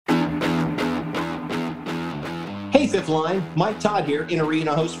fifth line, Mike Todd here, in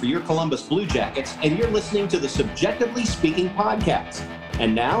arena host for your Columbus Blue Jackets, and you're listening to the Subjectively Speaking podcast.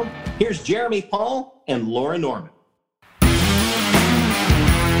 And now, here's Jeremy Paul and Laura Norman.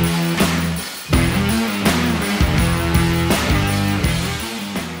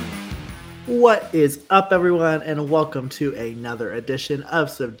 What is up, everyone, and welcome to another edition of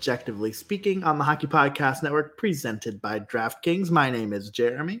Subjectively Speaking on the Hockey Podcast Network, presented by DraftKings. My name is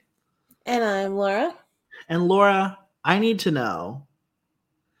Jeremy. And I'm Laura. And Laura, I need to know,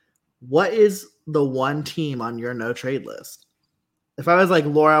 what is the one team on your no-trade list? If I was like,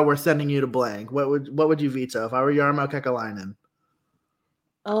 Laura, we're sending you to blank, what would you veto if I were Jarmo Kekalainen?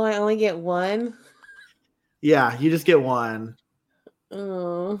 Oh, I only get one? Yeah, you just get one.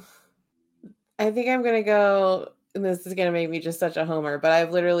 Oh. I think I'm going to go, and this is going to make me just such a homer, but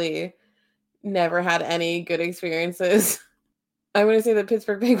I've literally never had any good experiences. I'm going to say the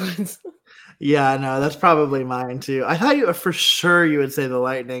Pittsburgh Penguins. Yeah, no, that's probably mine too. I thought you for sure you would say the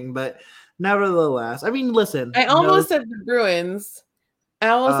Lightning, but nevertheless, I mean, listen. I almost said the Bruins.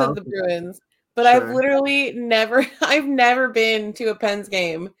 But sure. I've literally never been to a Pens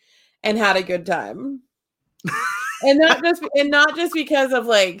game and had a good time. and not just because of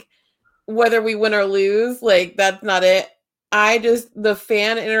like whether we win or lose, like that's not it. The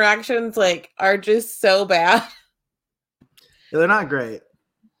fan interactions like are just so bad. Yeah, they're not great.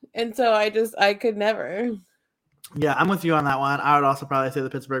 And so I could never. Yeah, I'm with you on that one. I would also probably say the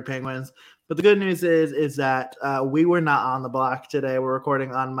Pittsburgh Penguins. But the good news is that we were not on the block today. We're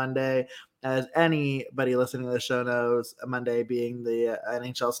recording on Monday. As anybody listening to the show knows, Monday being the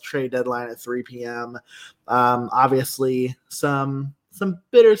NHL's trade deadline at 3 p.m. Obviously, some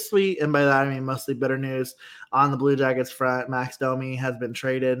bittersweet, and by that I mean mostly bitter news on the Blue Jackets front. Max Domi has been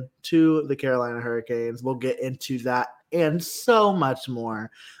traded to the Carolina Hurricanes. We'll get into that and so much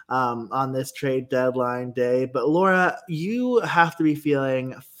more on this trade deadline day. But Laura, you have to be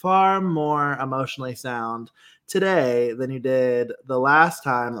feeling far more emotionally sound today than you did the last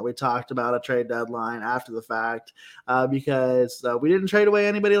time that we talked about a trade deadline after the fact, because we didn't trade away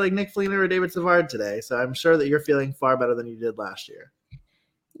anybody like Nick Foligno or David Savard today. So I'm sure that you're feeling far better than you did last year.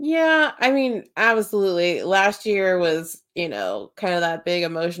 Yeah, I mean, absolutely. Last year was, kind of that big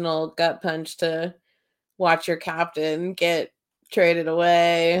emotional gut punch to watch your captain get traded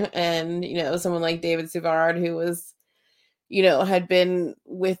away. And, someone like David Savard, who was, had been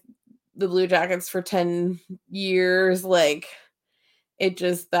with the Blue Jackets for 10 years, like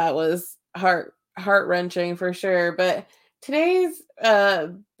that was heart-wrenching for sure. But today's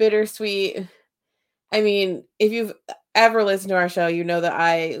bittersweet. I mean, if you've ever listened to our show, you know that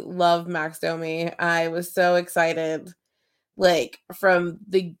I love Max Domi. I was so excited, like from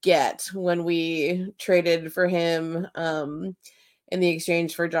the get when we traded for him in the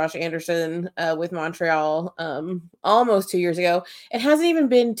exchange for Josh Anderson with Montreal almost 2 years ago. It hasn't even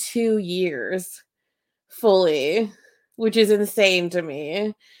been 2 years fully, which is insane to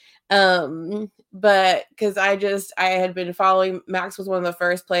me. But because I had been following, Max was one of the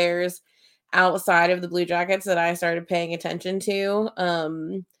first players outside of the Blue Jackets that I started paying attention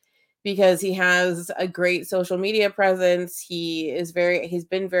to, because he has a great social media presence. He's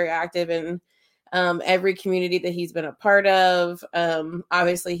been very active in every community that he's been a part of.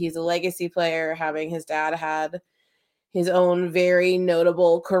 Obviously he's a legacy player, having his dad had his own very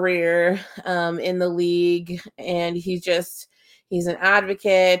notable career in the league, and he's an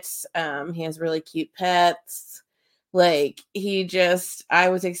advocate. He has really cute pets. I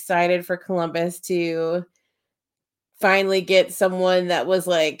was excited for Columbus to finally get someone that was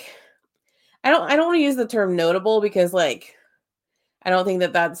like, I don't want to use the term notable because like, I don't think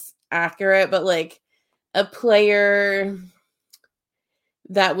that that's accurate, but like a player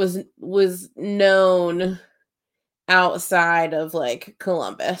that was known outside of like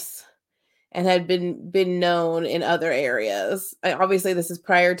Columbus and had been known in other areas. Obviously this is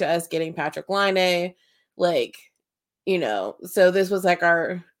prior to us getting Patrik Laine, so this was like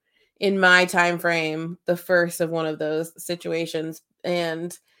in my time frame, the first of one of those situations.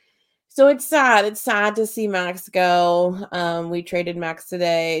 And so it's sad. It's sad to see Max go. We traded Max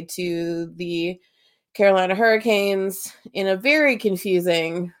today to the Carolina Hurricanes in a very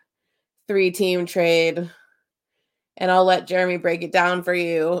confusing 3-team trade. And I'll let Jeremy break it down for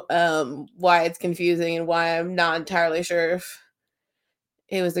you, why it's confusing and why I'm not entirely sure if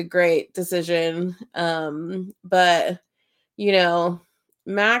it was a great decision. But,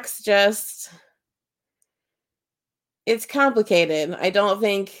 Max it's complicated. I don't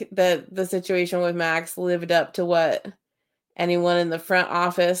think that the situation with Max lived up to what anyone in the front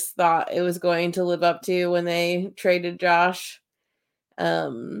office thought it was going to live up to when they traded Josh.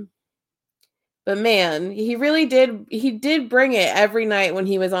 But man, he really did. He did bring it every night when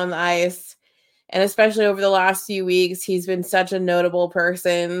he was on the ice. And especially over the last few weeks, he's been such a notable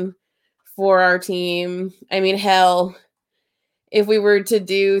person for our team. I mean, hell, if we were to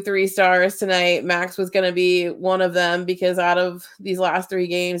do 3 stars tonight, Max was going to be one of them, because out of these last 3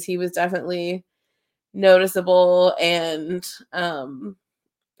 games, he was definitely noticeable and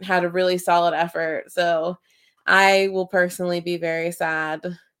had a really solid effort. So I will personally be very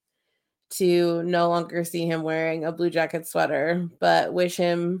sad to no longer see him wearing a Blue Jacket sweater, but wish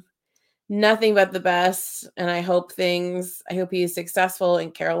him nothing but the best. And I hope he's successful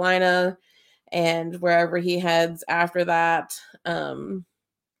in Carolina and wherever he heads after that. But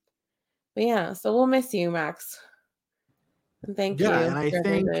yeah, so we'll miss you, Max. And thank you. And I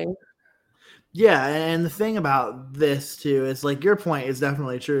think, and the thing about this too is, like, your point is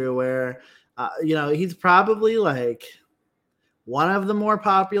definitely true, where he's probably like one of the more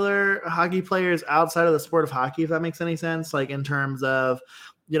popular hockey players outside of the sport of hockey, if that makes any sense, like in terms of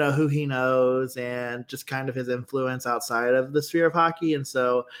who he knows and just kind of his influence outside of the sphere of hockey. And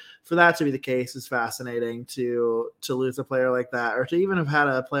so for that to be the case is fascinating, to lose a player like that, or to even have had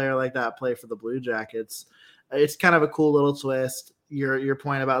a player like that play for the Blue Jackets. It's kind of a cool little twist. Your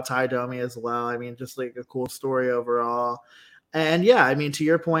point about Ty Domi as well. I mean, just like a cool story overall. And yeah, I mean, to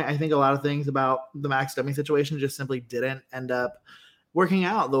your point, I think a lot of things about the Max Domi situation just simply didn't end up working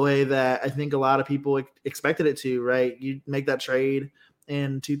out the way that I think a lot of people expected it to, right? You make that trade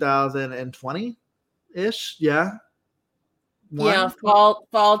in 2020-ish. Yeah. October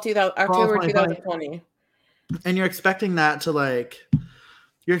 2020. And you're expecting that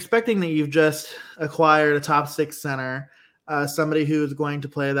you're expecting that you've just acquired a top 6 center, somebody who's going to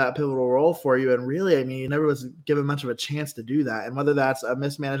play that pivotal role for you. And really, I mean, you never was given much of a chance to do that. And whether that's a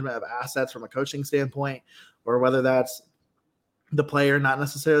mismanagement of assets from a coaching standpoint, or whether that's the player not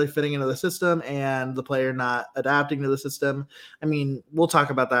necessarily fitting into the system and the player not adapting to the system. I mean, we'll talk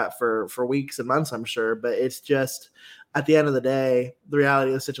about that for weeks and months, I'm sure, but it's just, at the end of the day, the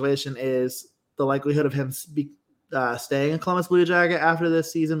reality of the situation is the likelihood of him staying a Columbus Blue Jacket after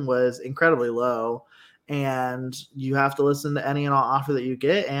this season was incredibly low. And you have to listen to any and all offer that you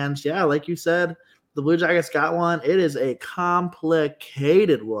get. And yeah, like you said, the Blue Jackets got one. It is a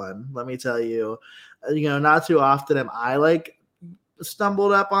complicated one, let me tell you. Not too often am I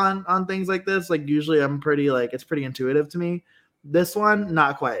stumbled up on things like this. Like, usually I'm pretty it's pretty intuitive to me. This one,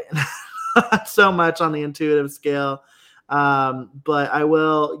 not quite. Not so much on the intuitive scale. But I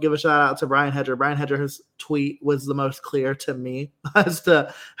will give a shout out to Brian Hedger. Brian Hedger's tweet was the most clear to me as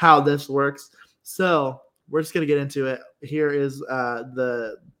to how this works. So we're just going to get into it. Here is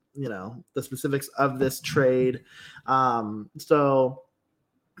the specifics of this trade. So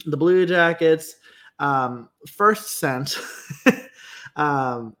the Blue Jackets first sent,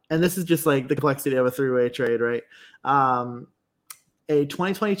 and this is just like the complexity of a 3-way trade, right? A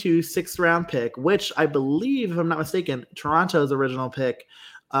 2022 6th round pick, which I believe, if I'm not mistaken, Toronto's original pick,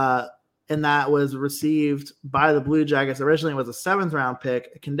 and that was received by the Blue Jackets. Originally, it was a 7th round pick,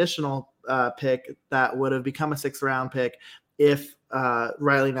 a conditional pick that would have become a 6th round pick if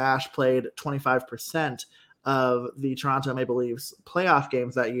Riley Nash played 25% of the Toronto Maple Leafs playoff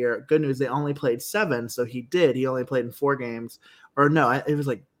games that year. Good news, they only played 7, so he did. He only played in 4 games. Or no, it was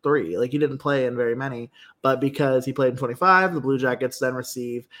 3. He didn't play in very many, but because he played in 25, the Blue Jackets then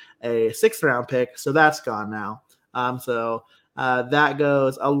receive a 6th round pick. So that's gone now. So that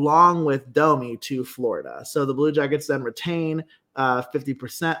goes along with Domi to Florida. So the Blue Jackets then retain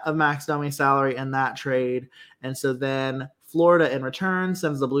 50% of Max Domi's salary in that trade. And so then Florida in return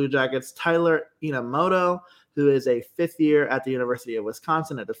sends the Blue Jackets Tyler Inamoto, who is a 5th year at the University of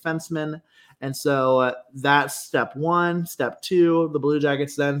Wisconsin, a defenseman. And so that's step 1. Step 2, the Blue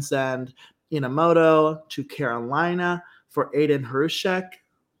Jackets then send Inamoto to Carolina for Aiden Hrushek,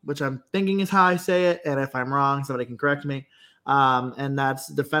 which I'm thinking is how I say it. And if I'm wrong, somebody can correct me. And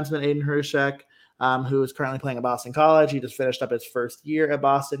that's defenseman Aiden Hrushek, who is currently playing at Boston College. He just finished up his first year at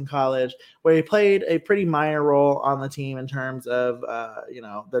Boston College, where he played a pretty minor role on the team in terms of,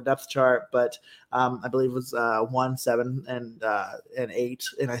 their depth chart. But I believe it was 1, 7, and 8,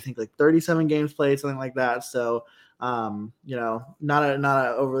 and I think 37 games played, something like that. So, not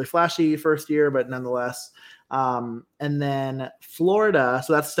a overly flashy first year, but nonetheless. And then Florida,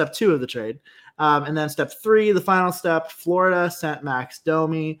 so that's step 2 of the trade. And then step 3, the final step, Florida sent Max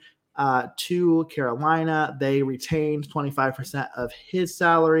Domi to Carolina. They retained 25% of his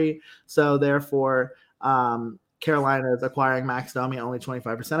salary. So therefore, Carolina is acquiring Max Domi, only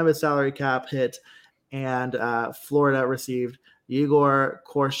 25% of his salary cap hit. And Florida received, Yegor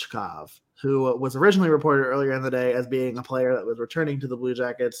Korshkov, who was originally reported earlier in the day as being a player that was returning to the Blue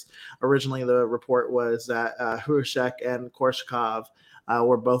Jackets. Originally, the report was that Hrushek and Korshkov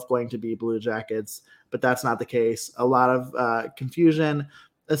were both going to be Blue Jackets, but that's not the case. A lot of confusion.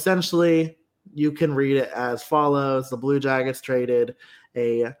 Essentially, you can read it as follows. The Blue Jackets traded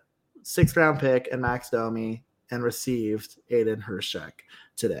a 6th-round pick and Max Domi and received Aiden Hrushek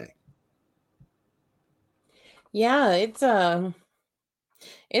today. Yeah,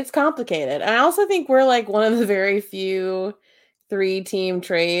 it's complicated. I also think we're like one of the very few 3-team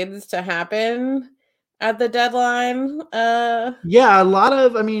trades to happen at the deadline. Yeah, a lot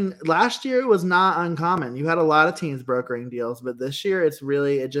of, last year was not uncommon. You had a lot of teams brokering deals, but this year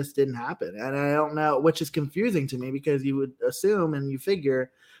it just didn't happen. And I don't know, which is confusing to me because you would assume and you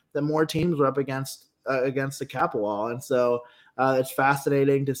figure that more teams were up against the cap wall. And so it's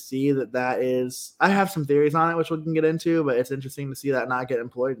fascinating to see that is, I have some theories on it, which we can get into, but it's interesting to see that not get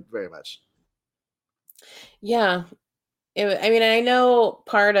employed very much. Yeah. I know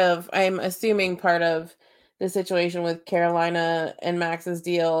I'm assuming part of the situation with Carolina and Max's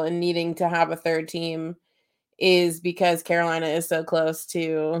deal and needing to have a 3rd team is because Carolina is so close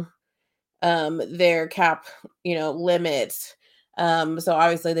to their cap, limit. So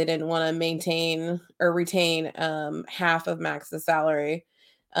obviously they didn't want to maintain or retain half of Max's salary.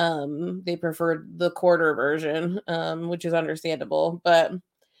 They preferred the quarter version, which is understandable. But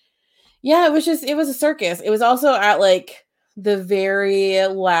yeah, it was a circus. It was also at like the very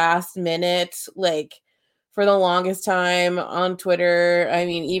last minute, like for the longest time on Twitter. I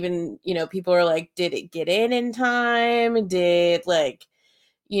mean, even, people are like, did it get in time? Did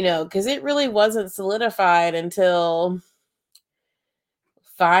because it really wasn't solidified until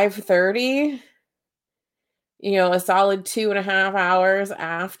 5:30, a solid 2.5 hours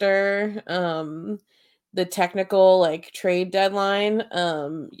after the technical trade deadline.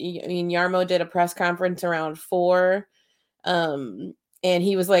 Jarmo did a press conference around 4. And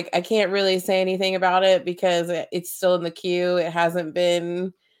he was like, I can't really say anything about it because it's still in the queue. It hasn't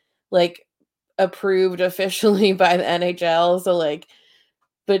been approved officially by the NHL. So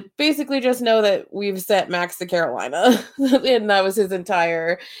but basically just know that we've sent Max to Carolina. And that was his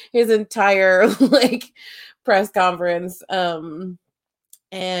entire press conference. And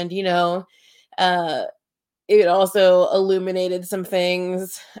it also illuminated some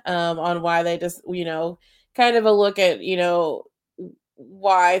things on why they just, kind of a look at,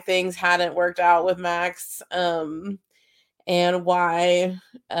 why things hadn't worked out with Max, and why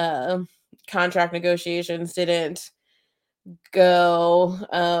contract negotiations didn't go,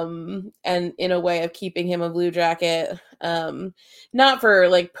 and in a way of keeping him a Blue Jacket, not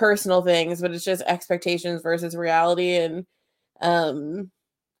for personal things, but it's just expectations versus reality. And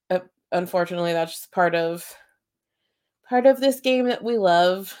unfortunately that's just part of this game that we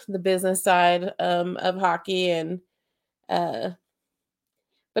love, the business side of hockey. And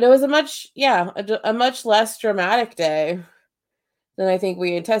but it was a much less dramatic day than I think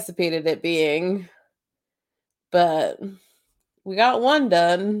we anticipated it being, but we got one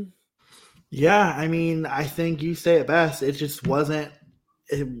done. Yeah, I think you say it best. It just wasn't.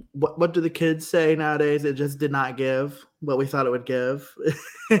 What do the kids say nowadays? It just did not give what we thought it would give.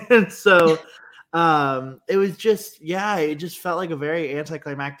 And so it was just, it just felt like a very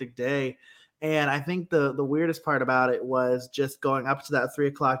anticlimactic day. And I think the weirdest part about it was just going up to that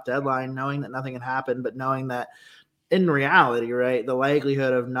 3:00 deadline, knowing that nothing had happened, but knowing that in reality, right, the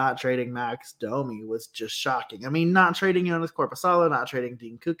likelihood of not trading Max Domi was just shocking. Not trading Jonas Korpisalo, not trading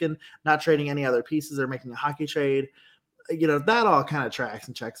Dean Kukan, not trading any other pieces or making a hockey trade, that all kind of tracks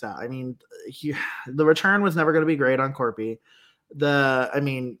and checks out. The return was never going to be great on Corpy.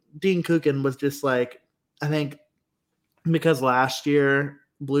 Dean Kukan was just I think because last year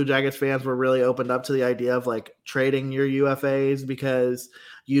Blue Jackets fans were really opened up to the idea of trading your UFAs because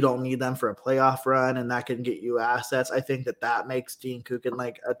you don't need them for a playoff run and that can get you assets. I think that makes Dean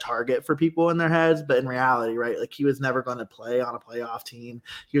Kukan a target for people in their heads, but in reality, right, he was never going to play on a playoff team.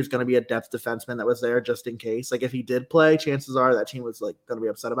 He was going to be a depth defenseman that was there just in case. If he did play, chances are that team was going to be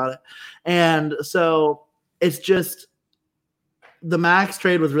upset about it. And so it's just, the Max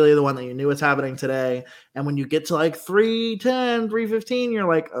trade was really the one that you knew was happening today. And when you get to 3:10, 3:15, you're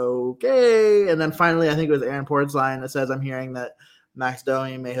like, okay. And then finally, I think it was Aaron Portzline that says, I'm hearing that Max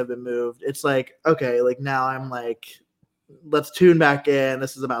Domi may have been moved. It's okay, now I'm let's tune back in.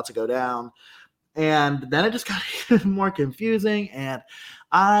 This is about to go down. And then it just got even more confusing. And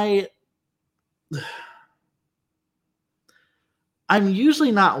I'm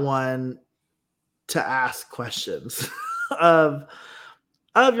usually not one to ask questions of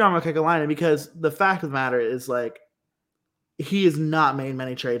Jarmo Kekalainen, because the fact of the matter is he has not made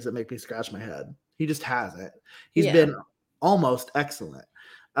many trades that make me scratch my head. He just hasn't. He's Yeah. been almost excellent.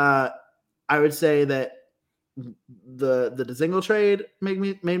 I would say that the Dzingel trade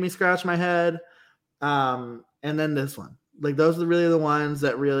made me scratch my head. And then this one. Like, those are really the ones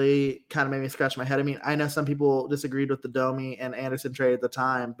that really kind of made me scratch my head. I mean, I know some people disagreed with the Domi and Anderson trade at the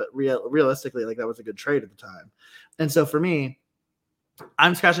time, but realistically, like, that was a good trade at the time. And so for me,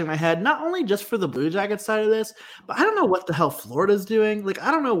 I'm scratching my head, not only just for the Blue Jackets side of this, but I don't know what the hell Florida's doing. Like,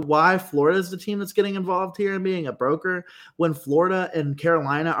 I don't know why Florida's the team that's getting involved here and being a broker when Florida and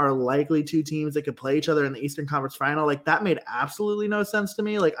Carolina are likely two teams that could play each other in the Eastern Conference Final. Like, that made absolutely no sense to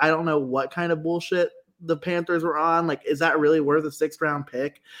me. Like, I don't know what kind of bullshit the Panthers were on. Like, is that really worth a 6th round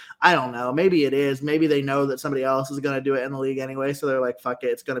pick? I don't know. Maybe it is. Maybe they know that somebody else is going to do it in the league anyway. So they're like, fuck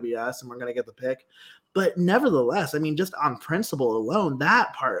it, it's going to be us and we're going to get the pick. But nevertheless, I mean, just on principle alone,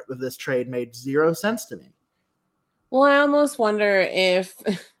 that part of this trade made zero sense to me. Well, I almost wonder if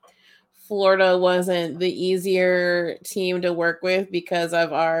Florida wasn't the easier team to work with because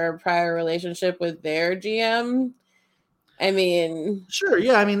of our prior relationship with their GM. I mean, sure.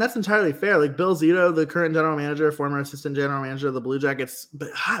 Yeah. I mean, that's entirely fair. Like, Bill Zito, the current general manager, former assistant general manager of the Blue Jackets.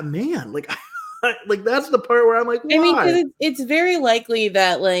 But man, like, like, that's the part where I'm like, why? I mean, 'cause it's very likely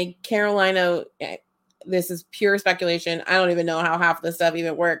that, like, Carolina, this is pure speculation. I don't even know how half this stuff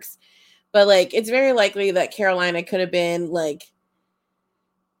even works. But, like, it's very likely that Carolina could have been, like,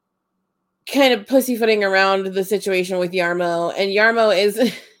 kind of pussyfooting around the situation with Jarmo. And Jarmo is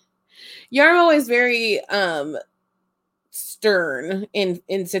very stern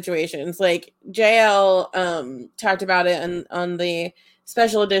in situations. Like, JL talked about it on the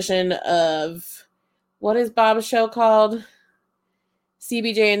special edition of, what is Bob's show called?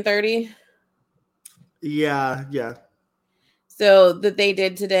 CBJ and 30? Yeah. So that they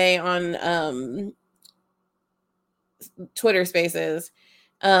did today on Twitter Spaces,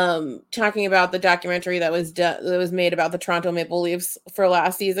 talking about the documentary that was made about the Toronto Maple Leafs for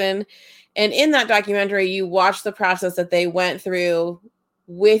last season. And in that documentary, you watch the process that they went through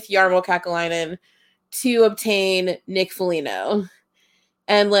with Jarmo Kekalainen to obtain Nick Foligno.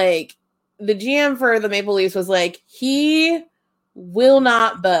 And, like, the GM for the Maple Leafs was like, he will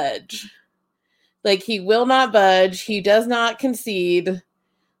not budge. Like, he will not budge. He does not concede.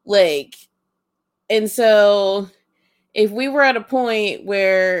 Like, and so if we were at a point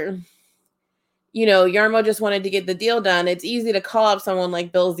where, you know, Jarmo just wanted to get the deal done, it's easy to call up someone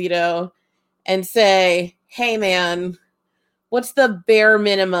like Bill Zito and say, hey, man, what's the bare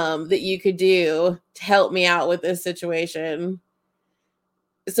minimum that you could do to help me out with this situation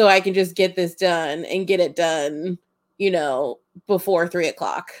so I can just get this done and get it done, you know, before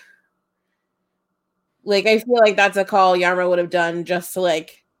 3:00. Like, I feel like that's a call Jarmo would have done just to,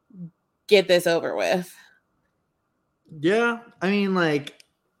 like, get this over with. Yeah. I mean, like,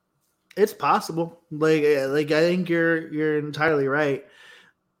 it's possible. Like I think you're entirely right.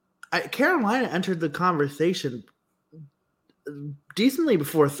 Carolina entered the conversation decently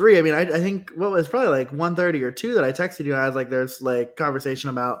before 3. I mean, I think what was probably like 1:30 or 2 that I texted you. And I was like, there's, like, conversation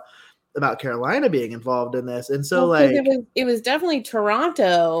about Carolina being involved in this. And so, well, like, it was definitely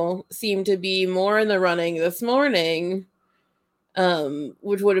Toronto seemed to be more in the running this morning,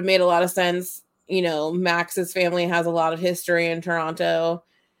 which would have made a lot of sense. You know, Max's family has a lot of history in Toronto.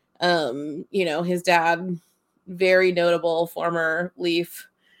 You know, his dad, very notable former Leaf.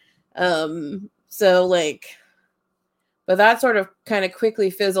 So, like, but that sort of kind of quickly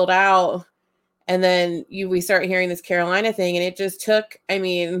fizzled out. And then we start hearing this Carolina thing, and it just took, I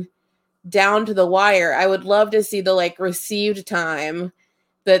mean, down to the wire. I would love to see the, like, received time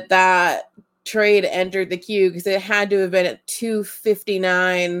that trade entered the queue, because it had to have been at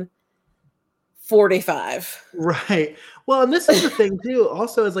 2:59:45. right. Well, and this is the thing too.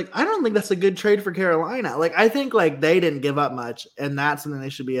 Also, is, like, I don't think that's a good trade for Carolina. Like, I think, like, they didn't give up much, and that's something they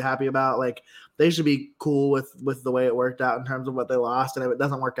should be happy about. Like, they should be cool with the way it worked out in terms of what they lost. And if it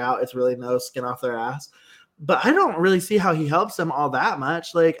doesn't work out, it's really no skin off their ass. But I don't really see how he helps them all that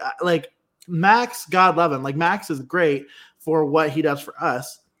much. Like Max, God love him. Like, Max is great for what he does for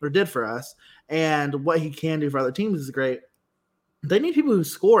us, or did for us, and what he can do for other teams is great. They need people who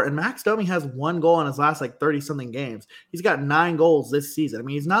score, and Max Domi has 1 goal in his last, like, 30-something games. He's got 9 goals this season. I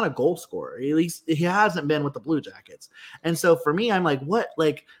mean, he's not a goal scorer. At least he hasn't been with the Blue Jackets. And so for me, I'm like, what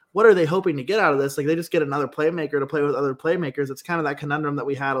are they hoping to get out of this? Like, they just get another playmaker to play with other playmakers. It's kind of that conundrum that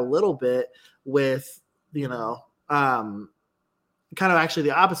we had a little bit with, you know, kind of actually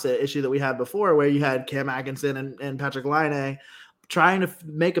the opposite issue that we had before, where you had Cam Atkinson and Patrik Laine trying to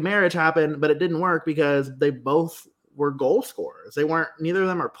make a marriage happen, but it didn't work because they both were goal scorers. Neither of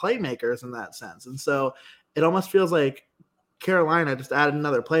them are playmakers in that sense. And so it almost feels like Carolina just added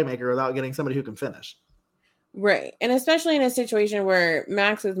another playmaker without getting somebody who can finish. Right. And especially in a situation where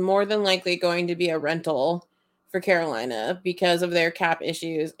Max is more than likely going to be a rental for Carolina because of their cap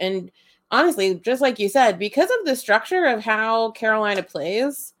issues. And honestly, just like you said, because of the structure of how Carolina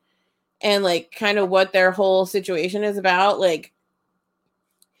plays and like kind of what their whole situation is about, like,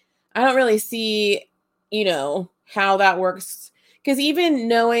 I don't really see, how that works. Because even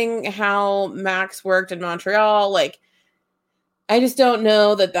knowing how Max worked in Montreal, like, I just don't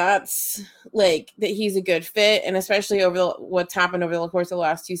know that that's like that he's a good fit. And especially over what's happened over the course of the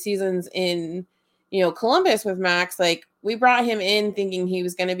last 2 seasons in, Columbus with Max, like we brought him in thinking he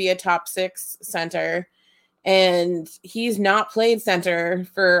was going to be a top 6 center, and he's not played center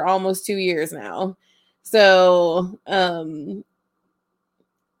for almost 2 years now. So,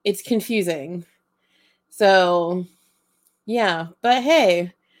 it's confusing. So, yeah, but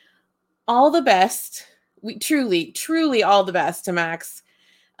hey, all the best. We truly all the best to Max.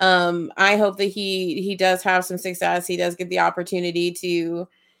 I hope that he does have some success. He does get the opportunity to,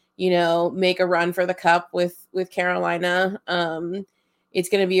 make a run for the cup with Carolina. It's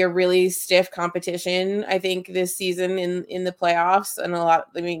going to be a really stiff competition, I think, this season in the playoffs,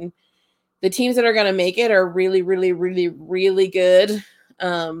 and the teams that are going to make it are really, really, really, really good.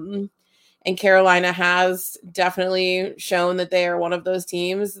 And Carolina has definitely shown that they are one of those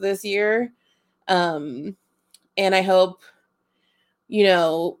teams this year. And I hope,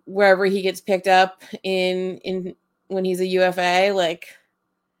 wherever he gets picked up in when he's a UFA, like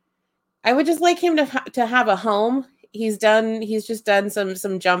I would just like him to have a home. He's just done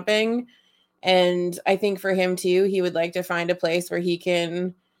some jumping, and I think for him too, he would like to find a place where he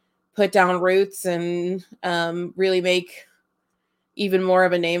can put down roots and really make even more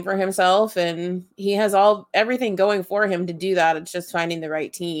of a name for himself. And he has everything going for him to do that. It's just finding the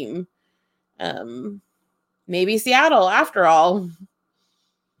right team. Maybe Seattle after all.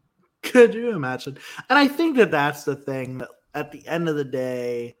 Could you imagine? And I think that's the thing, that at the end of the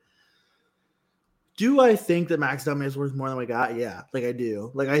day, do I think that Max Domi is worth more than we got? Yeah, like I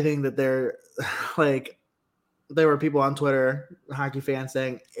do. Like I think that there were people on Twitter, hockey fans,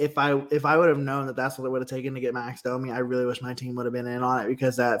 saying if I would have known that that's what it would have taken to get Max Domi, I really wish my team would have been in on it,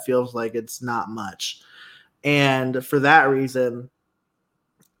 because that feels like it's not much. And for that reason,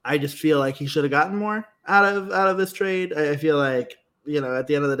 I just feel like he should have gotten more out of this trade. I feel like, at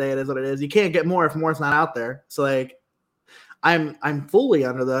the end of the day, it is what it is. You can't get more if more's not out there. So like, I'm fully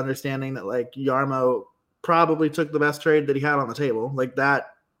under the understanding that like Jarmo probably took the best trade that he had on the table. Like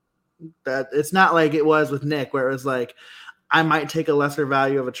that it's not like it was with Nick, where it was like, I might take a lesser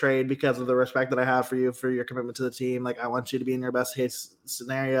value of a trade because of the respect that I have for you, for your commitment to the team. Like I want you to be in your best case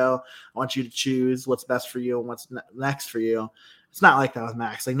scenario. I want you to choose what's best for you and what's next for you. It's not like that with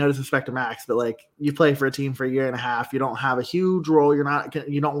Max. Like, no disrespect to Max, but like, you play for a team for a year and a half. You don't have a huge role. You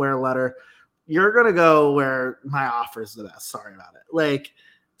don't wear a letter. You're going to go where my offer is the best. Sorry about it. Like,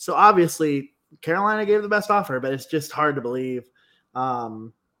 so obviously Carolina gave the best offer, but it's just hard to believe.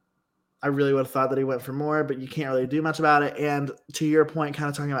 I really would have thought that he went for more, but you can't really do much about it. And to your point, kind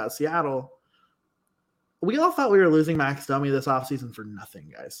of talking about Seattle, we all thought we were losing Max Domi this offseason for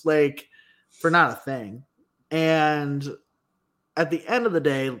nothing, guys. Like, for not a thing. And at the end of the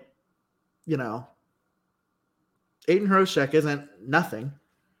day, Aiden Hroshek isn't nothing.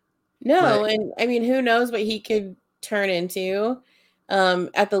 No, and I mean, who knows what he could turn into.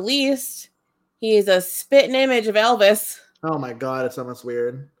 At the least, he is a spitting image of Elvis. Oh my God, it's almost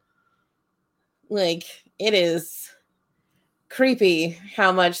weird. Like, it is creepy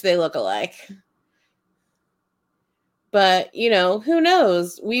how much they look alike. But, who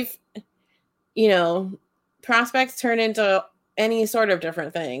knows? We've, prospects turn into any sort of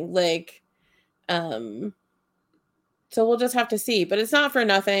different thing. Like, so we'll just have to see. But it's not for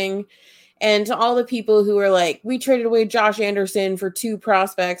nothing. And to all the people who are like, we traded away Josh Anderson for 2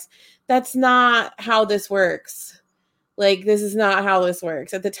 prospects, that's not how this works. Like, this is not how this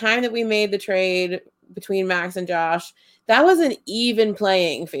works. At the time that we made the trade between Max and Josh, that was an even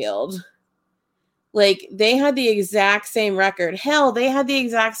playing field. Like, they had the exact same record. Hell, they had the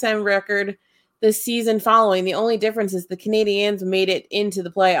exact same record the season following. The only difference is the Canadiens made it into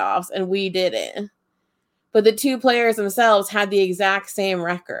the playoffs and we didn't. But the 2 players themselves had the exact same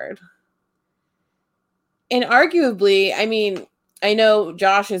record. And arguably, I mean, I know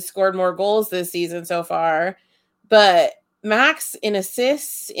Josh has scored more goals this season so far, but Max in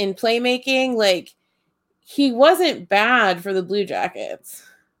assists, in playmaking, like, he wasn't bad for the Blue Jackets.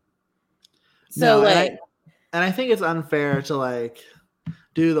 So, no, like... And I think it's unfair to, like,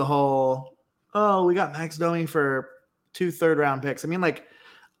 do the whole, oh, we got Max Domi for 2 third-round picks. I mean, like,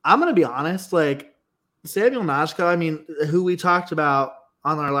 I'm going to be honest, like, Samuel Nashko, I mean, who we talked about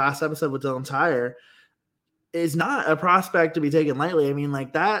on our last episode with Dylan Tyre, is not a prospect to be taken lightly. I mean,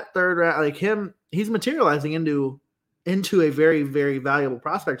 like that third round, like him, he's materializing into a very, very valuable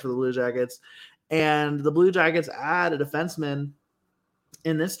prospect for the Blue Jackets. And the Blue Jackets add a defenseman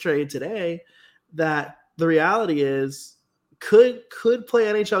in this trade today that the reality is could play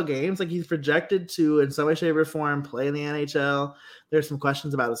NHL games. Like he's projected to, in some way, shape, or form, play in the NHL. There's some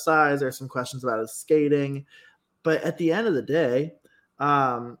questions about his size. There's some questions about his skating. But at the end of the day,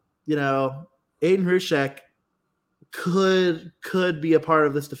 Aiden Hrushek could be a part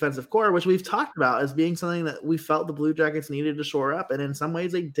of this defensive core, which we've talked about as being something that we felt the Blue Jackets needed to shore up. And in some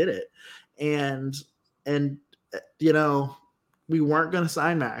ways they did it. And we weren't going to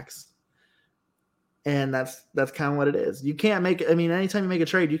sign Max. And that's kind of what it is. You can't anytime you make a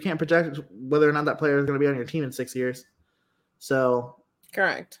trade, you can't project whether or not that player is going to be on your team in 6 years. So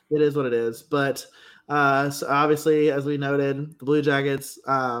correct. It is what it is. But so obviously, as we noted, the Blue Jackets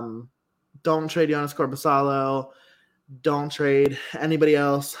don't trade Joonas Korpisalo, don't trade anybody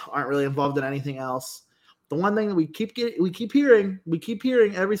else, aren't really involved in anything else. The one thing that we keep hearing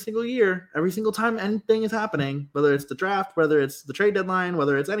every single year, every single time anything is happening, whether it's the draft, whether it's the trade deadline,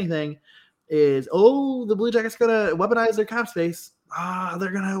 whether it's anything, is the Blue Jackets gonna weaponize their cap space.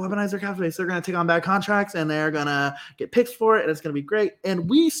 They're gonna weaponize their cap space. They're gonna take on bad contracts and they're gonna get picks for it, and it's gonna be great. And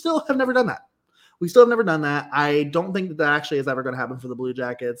we still have never done that. I don't think that actually is ever going to happen for the Blue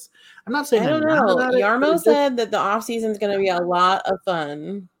Jackets. I'm not saying I don't know. Jarmo said that the offseason is going to be a lot of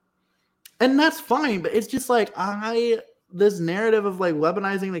fun. And that's fine, but it's just like this narrative of like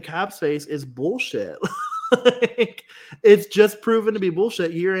weaponizing the cap space is bullshit. Like, it's just proven to be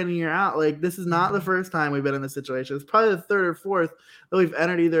bullshit year in and year out. Like, this is not the first time we've been in this situation. It's probably the third or fourth that we've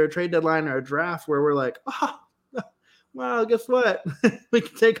entered either a trade deadline or a draft where we're like, well, guess what? We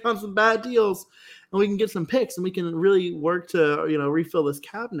can take on some bad deals and we can get some picks and we can really work to, refill this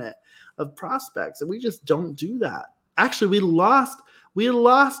cabinet of prospects. And we just don't do that. Actually, we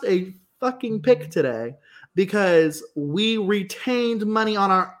lost a fucking pick today because we retained money on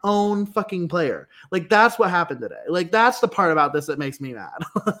our own fucking player. Like, that's what happened today. Like, that's the part about this that makes me mad.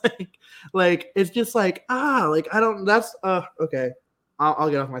 like, it's just like, okay. I'll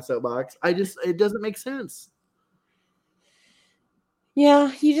get off my soapbox. It doesn't make sense.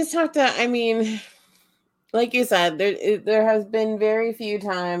 Yeah, you just have to, like you said, there has been very few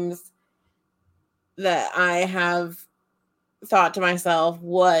times that I have thought to myself,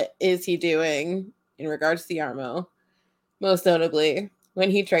 what is he doing in regards to Jarmo? Most notably when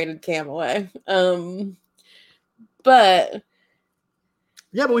he traded Cam away. But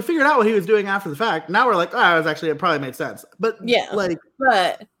we figured out what he was doing after the fact. Now we're like, it probably made sense. But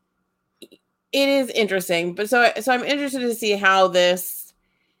but it is interesting. But so I'm interested to see how this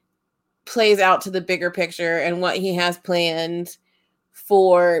plays out to the bigger picture and what he has planned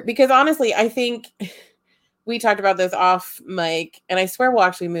for, because honestly, I think we talked about this off mic, and I swear we'll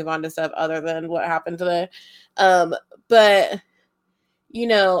actually move on to stuff other than what happened today. But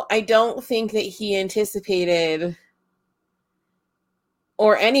I don't think that he anticipated,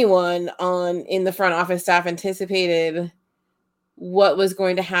 or anyone in the front office staff anticipated, what was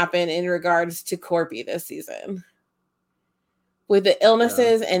going to happen in regards to Corpy this season. With the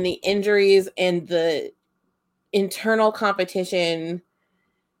illnesses and the injuries and the internal competition.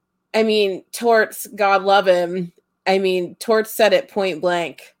 Torts, God love him. Torts said it point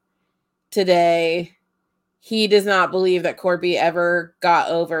blank today. He does not believe that Corpy ever got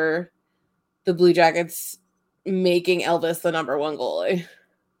over the Blue Jackets making Elvis the number one goalie.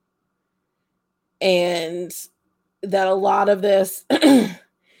 And that a lot of this,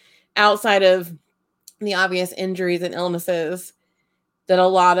 outside of the obvious injuries and illnesses, that a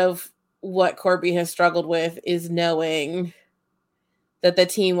lot of what Corpy has struggled with is knowing that the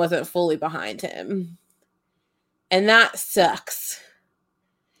team wasn't fully behind him. And that sucks.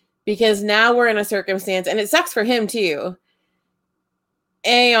 Because now we're in a circumstance, and it sucks for him too,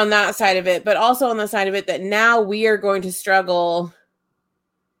 on that side of it, but also on the side of it that now we are going to struggle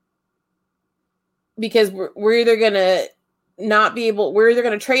because we're either going to we're either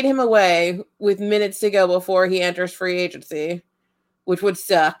going to trade him away with minutes to go before he enters free agency, which would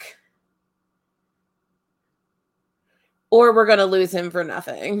suck, or we're going to lose him for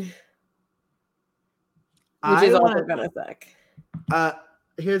nothing, which is also going to suck.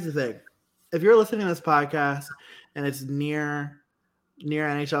 Here's the thing. If you're listening to this podcast and it's near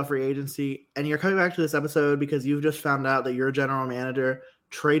NHL free agency and you're coming back to this episode because you've just found out that your general manager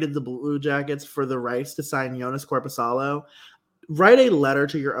traded the Blue Jackets for the rights to sign Joonas Korpisalo, write a letter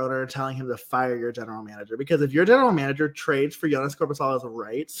to your owner telling him to fire your general manager. Because if your general manager trades for Joonas Korpisalo's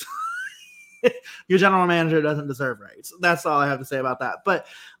rights, your general manager doesn't deserve rights. That's all I have to say about that. But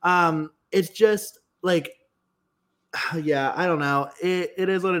it's just like, yeah, I don't know. It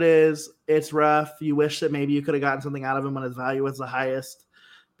is what it is. It's rough. You wish that maybe you could have gotten something out of him when his value was the highest,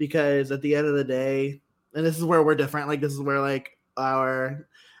 because at the end of the day, and this is where we're different. Like, this is where, like,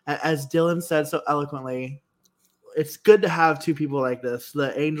 as Dylan said so eloquently, it's good to have two people like this,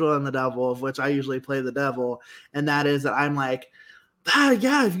 the angel and the devil, of which I usually play the devil. And that is that I'm like,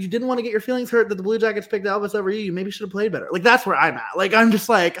 yeah, if you didn't want to get your feelings hurt that the Blue Jackets picked Elvis over you maybe should have played better. Like, that's where I'm at. Like, I'm just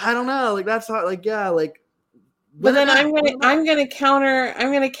like, I don't know. Like, that's not like, yeah, like. But then I'm gonna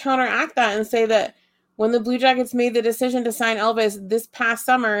counteract that and say that when the Blue Jackets made the decision to sign Elvis this past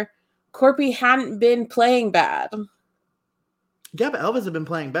summer, Corpy hadn't been playing bad. Yeah, but Elvis had been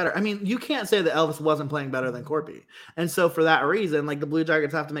playing better. I mean, you can't say that Elvis wasn't playing better than Corpy. And so for that reason, like, the Blue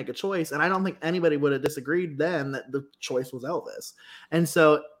Jackets have to make a choice. And I don't think anybody would have disagreed then that the choice was Elvis. And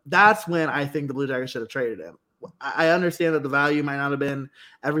so that's when I think the Blue Jackets should have traded him. I understand that the value might not have been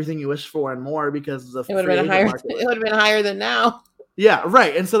everything you wished for and more, because it would have been higher than now. Yeah,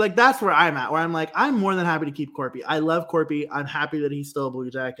 right. And so, like, that's where I'm at, where I'm like, I'm more than happy to keep Corpy. I love Corpy. I'm happy that he's still a Blue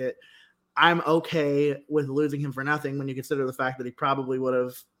Jacket. I'm okay with losing him for nothing when you consider the fact that he probably would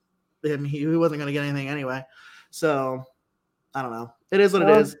have, he wasn't going to get anything anyway. So I don't know. It is what it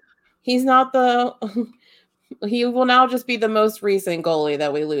is. He's not he will now just be the most recent goalie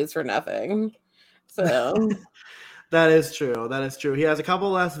that we lose for nothing. So that is true. That is true. He has a couple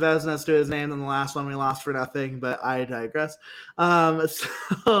less Vezinas to his name than the last one we lost for nothing, but I digress. And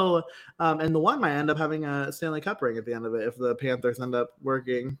the one might end up having a Stanley Cup ring at the end of it if the Panthers end up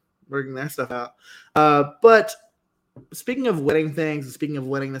working their stuff out. But speaking of winning things, speaking of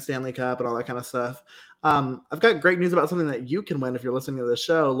winning the Stanley Cup and all that kind of stuff, I've got great news about something that you can win if you're listening to this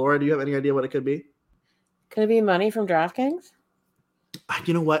show. Laura, do you have any idea what it could be? Could it be money from DraftKings?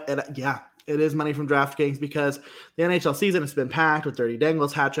 You know what? It is money from DraftKings, because the NHL season has been packed with dirty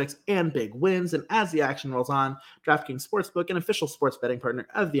dangles, hat tricks, and big wins. And as the action rolls on, DraftKings Sportsbook, an official sports betting partner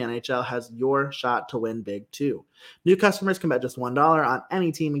of the NHL, has your shot to win big too. New customers can bet just $1 on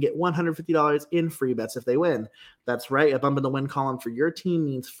any team and get $150 in free bets if they win. That's right, a bump in the win column for your team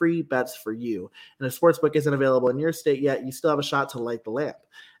means free bets for you. And if Sportsbook isn't available in your state yet, you still have a shot to light the lamp.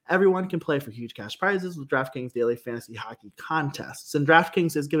 Everyone can play for huge cash prizes with DraftKings Daily Fantasy Hockey Contests. And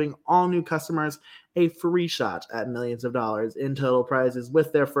DraftKings is giving all new customers a free shot at millions of dollars in total prizes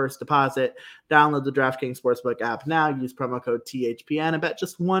with their first deposit. Download the DraftKings Sportsbook app now. Use promo code THPN and bet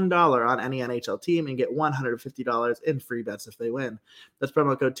just $1 on any NHL team and get $150 in free bets if they win. That's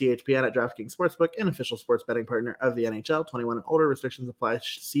promo code THPN at DraftKings Sportsbook, an official sports betting partner of the NHL. 21 and older. Restrictions apply.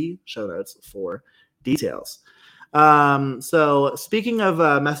 See show notes for details. So speaking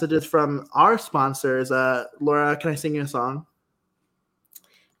of messages from our sponsors, Laura, can I sing you a song?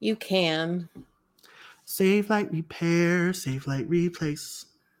 You can. Save Light Repair, Save Light Replace.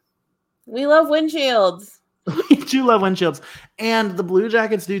 We love windshields. We do love windshields, and the Blue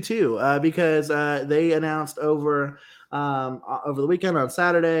Jackets do too, because they announced over the weekend on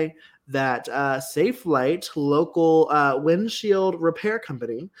Saturday that Safe Light, local windshield repair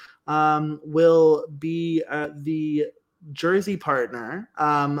company, will be the jersey partner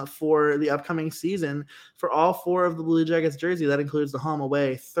for the upcoming season for all 4 of the Blue Jackets jersey. That includes the home,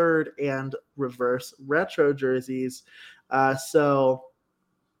 away, third, and reverse retro jerseys. So,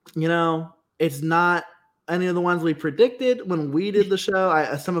 it's not any of the ones we predicted when we did the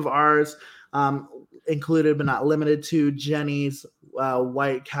show. Some of ours included but not limited to Jenny's,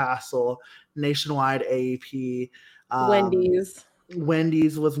 White Castle, Nationwide AEP,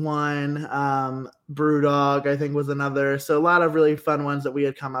 Wendy's was one, Brewdog I think was another. So a lot of really fun ones that we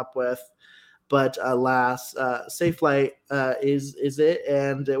had come up with, but alas, Safe Light is it,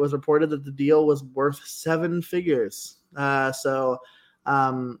 and it was reported that the deal was worth 7 figures. So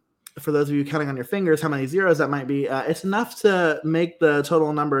for those of you counting on your fingers how many zeros that might be, it's enough to make the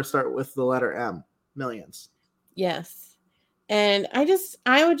total number start with the letter M. Millions. Yes. And I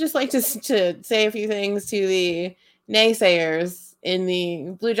would just like to say a few things to the naysayers in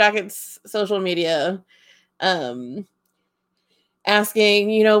the Blue Jackets social media,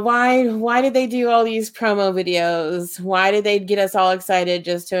 asking, why did they do all these promo videos? Why did they get us all excited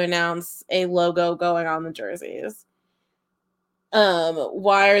just to announce a logo going on the jerseys?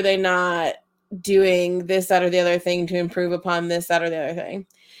 Why are they not doing this, that, or the other thing to improve upon this, that, or the other thing?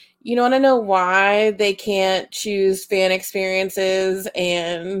 You want to know why they can't choose fan experiences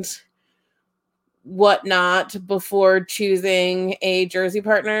and whatnot before choosing a jersey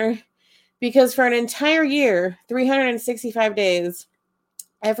partner? Because for an entire year, 365 days,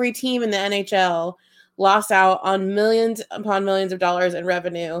 every team in the NHL lost out on millions upon millions of dollars in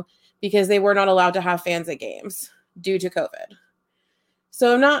revenue because they were not allowed to have fans at games due to COVID.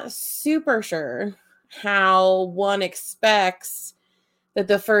 So I'm not super sure how one expects that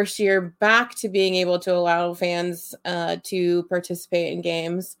the first year back to being able to allow fans to participate in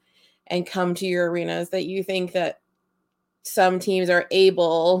games and come to your arenas, that you think that some teams are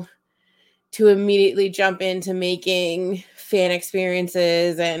able to immediately jump into making fan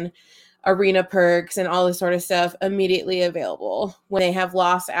experiences and arena perks and all this sort of stuff immediately available when they have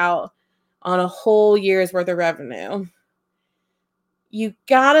lost out on a whole year's worth of revenue. You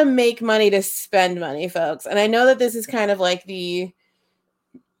gotta make money to spend money, folks. And I know that this is kind of like the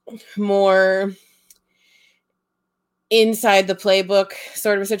more inside the playbook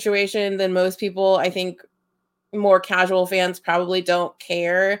sort of situation than most people. I think more casual fans probably don't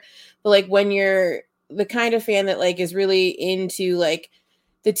care. But like when you're the kind of fan that like is really into like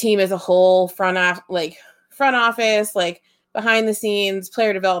the team as a whole, front office, like behind the scenes,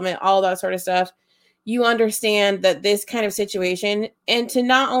 player development, all that sort of stuff, you understand that this kind of situation, and to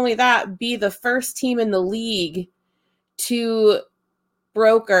not only that, be the first team in the league to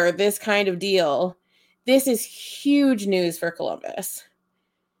broker this kind of deal, this is huge news for Columbus.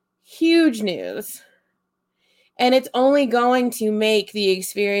 Huge news. And it's only going to make the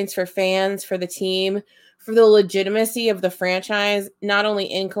experience for fans, for the team, for the legitimacy of the franchise, not only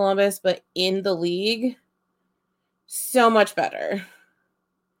in Columbus, but in the league, so much better.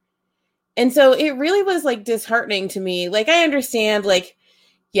 And so it really was like disheartening to me. Like, I understand, like,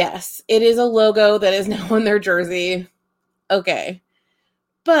 yes, it is a logo that is now on their jersey. Okay.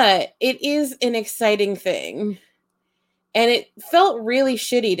 But it is an exciting thing. And it felt really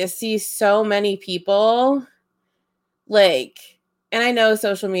shitty to see so many people like, and I know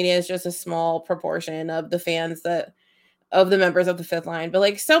social media is just a small proportion of the fans of the members of the Fifth Line, but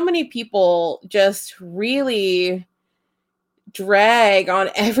like so many people just really drag on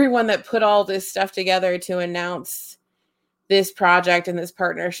everyone that put all this stuff together to announce this project and this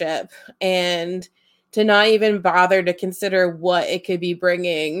partnership, and to not even bother to consider what it could be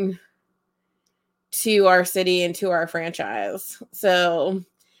bringing to our city and to our franchise. So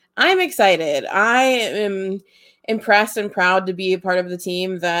I'm excited. I am impressed and proud to be a part of the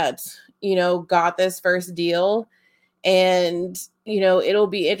team that, you know, got this first deal. And, you know, it'll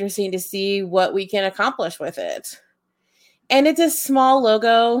be interesting to see what we can accomplish with it. And it's a small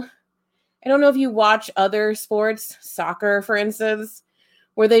logo. I don't know if you watch other sports, soccer, for instance,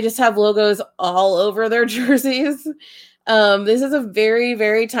 where they just have logos all over their jerseys. This is a very,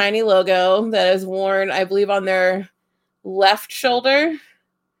 very tiny logo that is worn, I believe, on their left shoulder.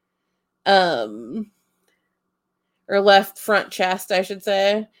 Or left front chest, I should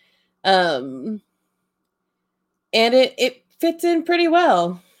say. And it fits in pretty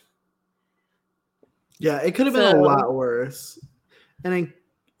well. Yeah, it could have been a lot worse. And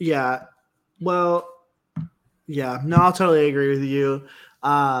no, I'll totally agree with you.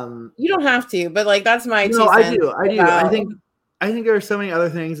 You don't have to, but like that's my no, I do. I think there are so many other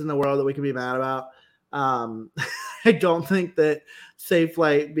things in the world that we can be mad about. I don't think that Safe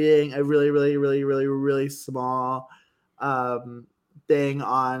Flight being a really, really, really, really, really small thing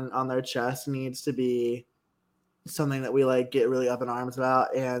on their chest needs to be something that we like get really up in arms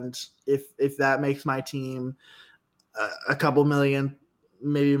about. And if that makes my team a couple million,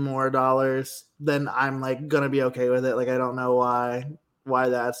 maybe more dollars, then I'm like gonna be okay with it. Like I don't know why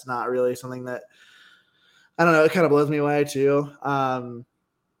that's not really something that, I don't know, it kind of blows me away too. I'm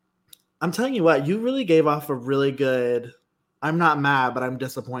telling you what, you really gave off a really good, I'm not mad, but I'm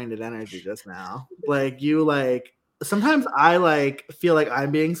disappointed energy just now. Like you like, sometimes I like feel like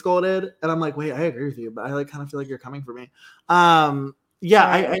I'm being scolded and I'm like, wait, I agree with you, but I like kind of feel like you're coming for me.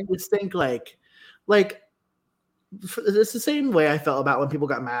 I just think like it's the same way I felt about when people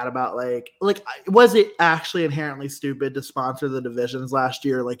got mad about like was it actually inherently stupid to sponsor the divisions last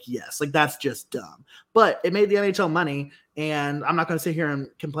year? Like, yes, like that's just dumb, but it made the NHL money, and I'm not going to sit here and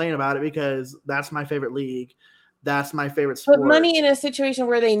complain about it because that's my favorite league. That's my favorite sport. But money in a situation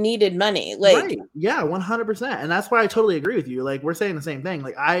where they needed money. Like, right. Yeah, 100%. And that's why I totally agree with you. Like, we're saying the same thing.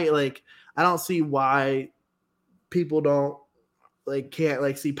 Like, I don't see why people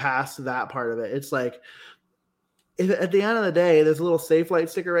can't see past that part of it. It's like, if at the end of the day, there's a little Safe Flight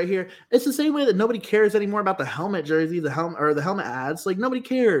sticker right here. It's the same way that nobody cares anymore about the helmet jersey, the helmet ads. Like nobody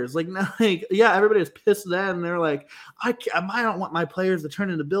cares. Yeah, everybody was pissed then. They're like, I don't want my players to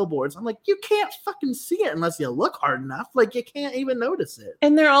turn into billboards. I'm like, you can't fucking see it unless you look hard enough. Like you can't even notice it.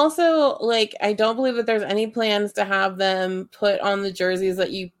 And they're also like, I don't believe that there's any plans to have them put on the jerseys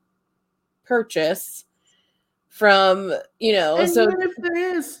that you purchase from, And so if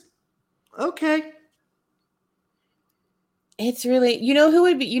there is, okay. It's really,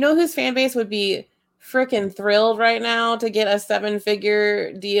 whose fan base would be freaking thrilled right now to get a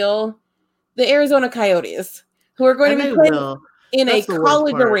 7-figure deal? The Arizona Coyotes, who are going And to they be playing will. in a That's the worst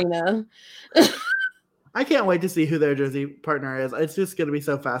college part. arena. I can't wait to see who their jersey partner is. It's just going to be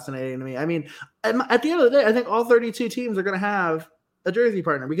so fascinating to me. I mean, at the end of the day, I think all 32 teams are going to have a jersey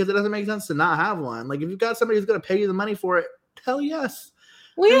partner because it doesn't make sense to not have one. Like, if you've got somebody who's going to pay you the money for it, hell yes.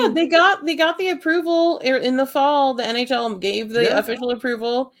 Well, yeah, I mean, they got the approval in the fall. The NHL gave the official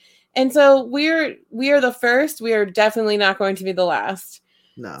approval, and so we are the first. We are definitely not going to be the last.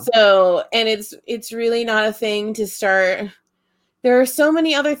 No. So, and it's really not a thing to start. There are so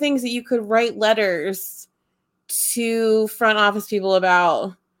many other things that you could write letters to front office people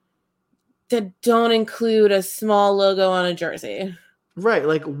about that don't include a small logo on a jersey. Right.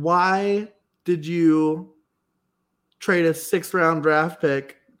 Like, why did you trade a 6th round draft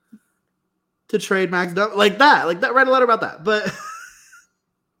pick to trade Max Dunn? Like that. Write a letter about that. But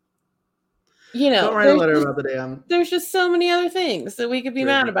don't write a letter about the damn. There's just so many other things that we could be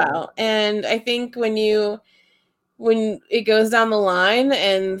mad about. And I think when it goes down the line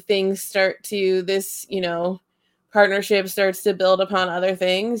and things start to partnership starts to build upon other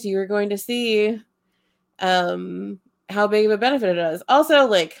things, you're going to see how big of a benefit it is. Also,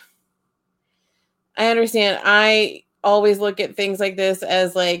 like, I understand, I always look at things like this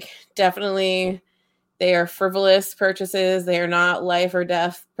as like, definitely they are frivolous purchases. They are not life or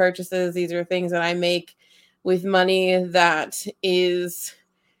death purchases. These are things that I make with money that is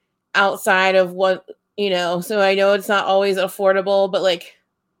outside of what, so I know it's not always affordable, but like,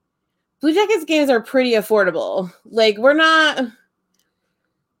 Blue Jackets games are pretty affordable. Like, we're not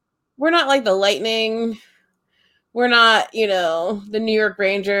like the Lightning. We're not, the New York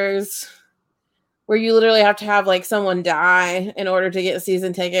Rangers, where you literally have to have like someone die in order to get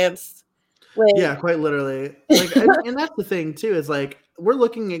season tickets. Like, yeah, quite literally. Like, and that's the thing too, is like, we're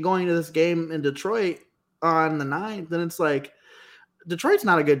looking at going to this game in Detroit on the 9th, and it's like, Detroit's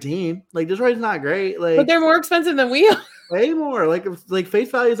not a good team. Like, Detroit's not great. Like, but they're more expensive than we are. Way more. Like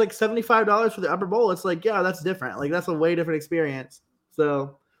face value is like $75 for the upper bowl. It's like, yeah, that's different. Like, that's a way different experience.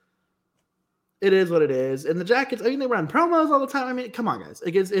 So it is what it is. And the Jackets, I mean, they run promos all the time. I mean, come on, guys.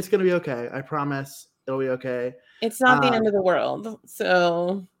 It's going to be okay. I promise it'll be okay. It's not the end of the world.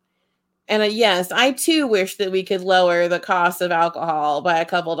 So, and yes, I too wish that we could lower the cost of alcohol by a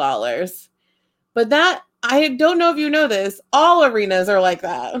couple dollars. But that, I don't know if you know this, all arenas are like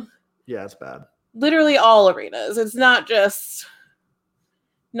that. Yeah, it's bad. Literally all arenas. It's not just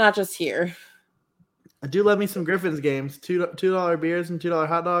here. I do love me some Griffins games. $2 beers and $2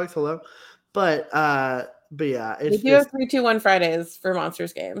 hot dogs. Hello. But yeah, we do have 3-2-1 Fridays for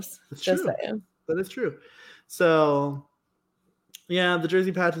Monsters games. That's true. Saying. That is true. So yeah, the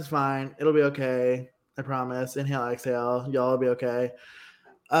jersey patch is fine. It'll be okay. I promise. Inhale, exhale. Y'all will be okay.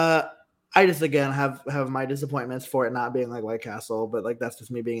 I just, again, have my disappointments for it not being like White Castle, but like, that's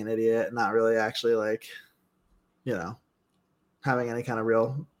just me being an idiot, not really actually like, having any kind of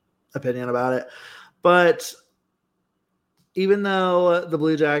real opinion about it. But even though the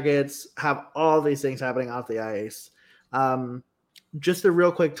Blue Jackets have all these things happening off the ice, just a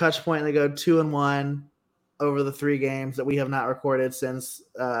real quick touch point, they go 2-1 over the 3 games that we have not recorded since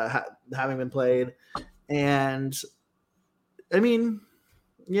having been played. And I mean,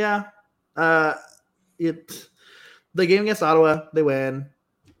 yeah. The game against Ottawa, they win.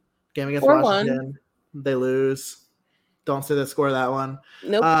 Game against Washington, they lose. Don't say they score that one.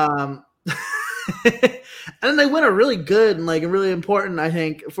 Nope. And then they win a really good and like really important, I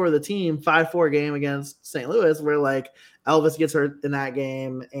think, for the team 5-4 game against St. Louis, where like Elvis gets hurt in that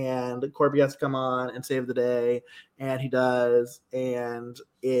game and Corby has to come on and save the day, and he does, and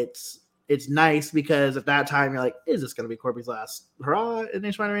it's nice because at that time you're like, is this going to be Corby's last hurrah in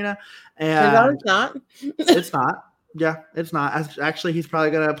Nationwide Arena? And it's not. It's not. Yeah, it's not. Actually, he's probably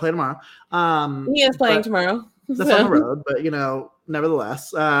going to play tomorrow. He is playing tomorrow. That's on the road, but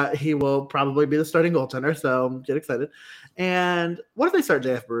nevertheless, he will probably be the starting goaltender. So get excited. And what if they start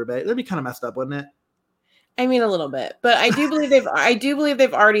JF Berube? That'd be kind of messed up, wouldn't it? I mean, a little bit, but I do believe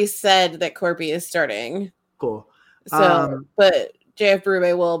they've already said that Corby is starting. Cool. So, but JF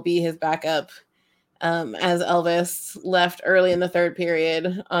Berube will be his backup, as Elvis left early in the 3rd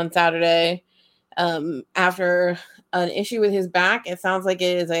period on Saturday after an issue with his back. It sounds like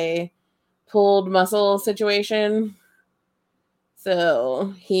it is a pulled muscle situation.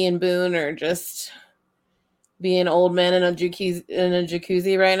 So he and Boone are just being old men in a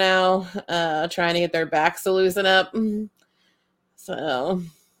jacuzzi right now, trying to get their backs to loosen up. So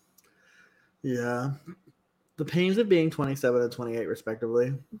yeah. The pains of being 27 and 28,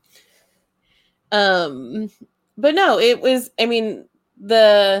 respectively. But but no, it was, I mean,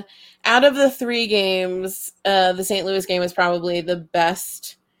 out of the 3 games, the St. Louis game was probably the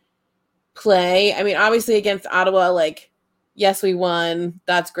best play. I mean, obviously against Ottawa, like, yes, we won.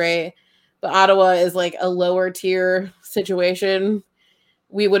 That's great. But Ottawa is like a lower tier situation.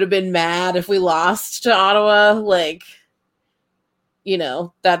 We would have been mad if we lost to Ottawa. Like, you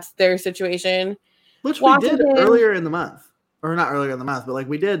know, that's their situation. Which we did earlier in the month. Or not earlier in the month, but like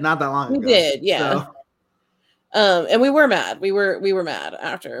we did not that long ago. We did, yeah. So. And we were mad. We were mad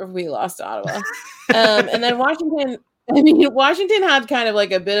after we lost to Ottawa. And then Washington had kind of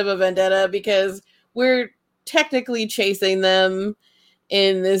like a bit of a vendetta because we're technically chasing them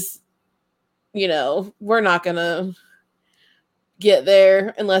in this, you know, we're not going to get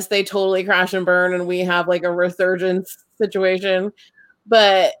there unless they totally crash and burn and we have like a resurgence situation.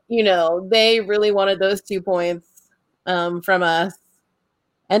 But, you know, they really wanted those 2 points from us,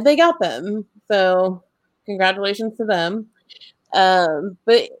 and they got them. So congratulations to them.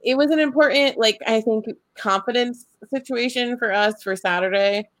 But it was an important, like, I think, confidence situation for us for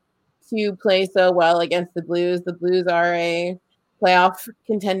Saturday to play so well against the Blues. The Blues are a playoff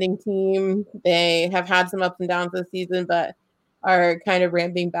contending team. They have had some ups and downs this season, but are kind of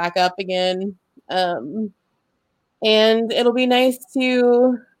ramping back up again. And it'll be nice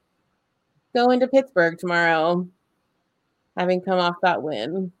to go into Pittsburgh tomorrow, having come off that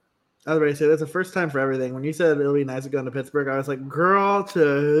win. I was ready to say that's the first time for everything. When you said it'll be nice to go into Pittsburgh, I was like, girl, to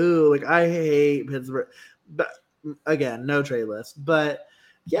who? Like, I hate Pittsburgh. But again, no trade list. But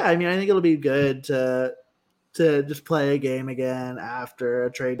yeah, I mean, I think it'll be good to just play a game again after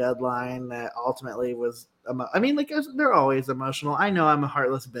a trade deadline that ultimately was I mean, like, they're always emotional. I know I'm a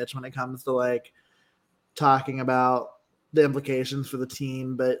heartless bitch when it comes to like talking about the implications for the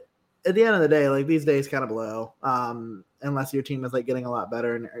team, but at the end of the day, like, these days kind of blow, unless your team is like getting a lot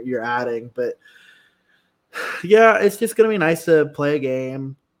better and you're adding. But yeah, it's just gonna be nice to play a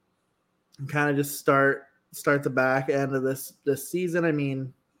game and kind of just start the back end of this season. I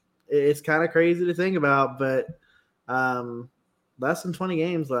mean, it's kind of crazy to think about, but less than 20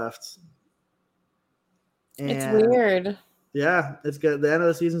 games left. And it's weird. Yeah, it's good. The end of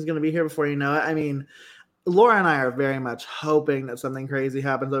the season is going to be here before you know it. I mean, Laura and I are very much hoping that something crazy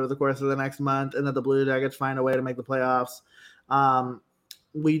happens over the course of the next month and that the Blue Jackets find a way to make the playoffs.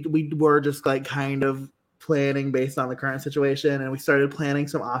 We were just like kind of planning based on the current situation, and we started planning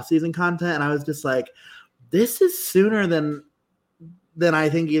some off-season content, and I was just like, this is sooner than I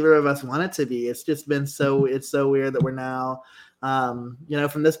think either of us want it to be. It's just been it's so weird that we're now, you know,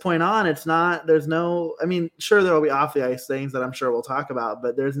 from this point on, I mean, sure, there will be off the ice things that I'm sure we'll talk about,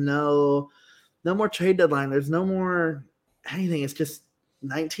 but there's no more trade deadline. There's no more anything. It's just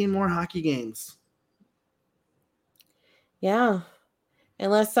 19 more hockey games. Yeah.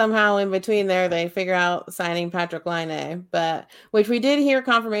 Unless somehow in between there they figure out signing Patrik Laine, but which we did hear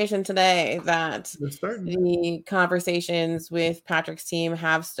confirmation today that the conversations with Patrick's team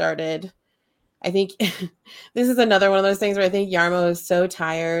have started. I think this is another one of those things where I think Jarmo is so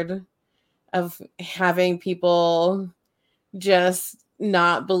tired of having people just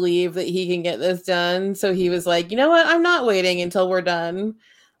not believe that he can get this done. So he was like, you know what? I'm not waiting until we're done.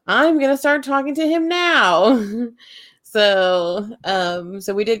 I'm going to start talking to him now. So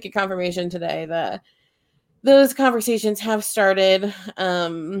we did get confirmation today that those conversations have started.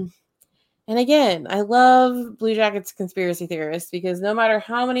 And again, I love Blue Jackets conspiracy theorists because no matter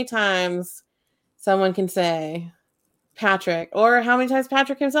how many times someone can say Patrick, or how many times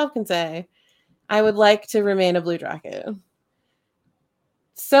Patrick himself can say, I would like to remain a Blue Jacket.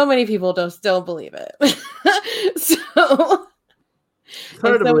 So many people don't still believe it. So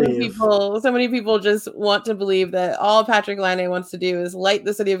many people just want to believe that all Patrik Laine wants to do is light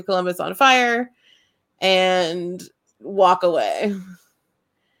the city of Columbus on fire and walk away.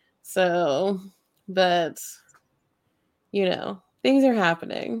 So, but you know, things are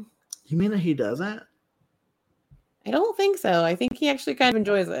happening. You mean that he doesn't? I don't think so. I think he actually kind of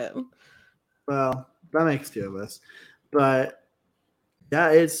enjoys it. Well, that makes 2 of us. But yeah,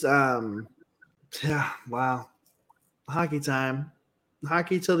 it's wow. Hockey time.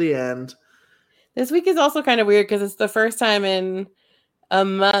 Hockey till the end. This week is also kind of weird because it's the first time in a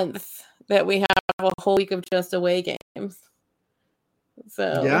month that we have a whole week of just away games.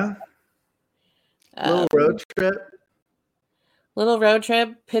 So yeah. Little road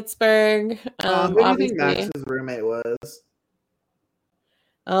trip. Pittsburgh. Who do you think Max's roommate was?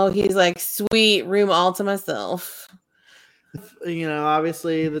 Oh, he's like, sweet, room all to myself. You know,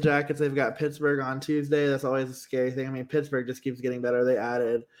 obviously the Jackets, they've got Pittsburgh on Tuesday. That's always a scary thing. I mean, Pittsburgh just keeps getting better. They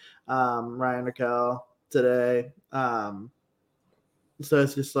added Ryan Raquel today. So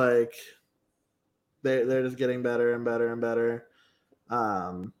it's just like, They're just getting better and better and better.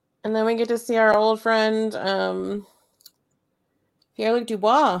 And then we get to see our old friend Pierre-Luc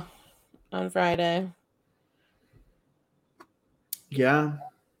Dubois on Friday. Yeah.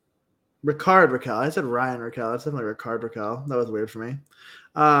 Ricard Raquel. I said Ryan Raquel. That's definitely Ricard Raquel. That was weird for me.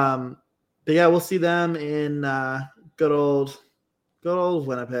 But yeah, we'll see them in good old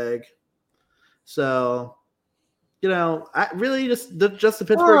Winnipeg. So, I really just the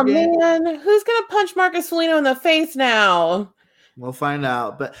Pittsburgh game. Man, who's gonna punch Marcus Foligno in the face now? We'll find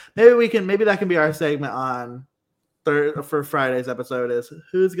out. But maybe that can be our segment on for Friday's episode is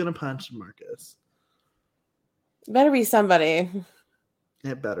who's gonna punch Marcus. Better be somebody.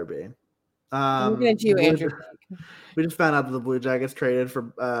 It better be. I'm looking at you, Andrew. We just found out that the Blue Jackets traded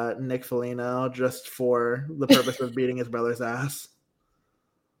for Nick Foligno just for the purpose of beating his brother's ass.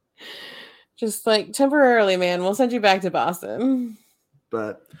 Just like temporarily, man. We'll send you back to Boston.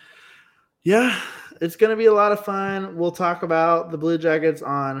 But yeah, it's going to be a lot of fun. We'll talk about the Blue Jackets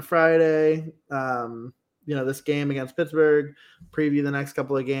on Friday. This game against Pittsburgh, preview the next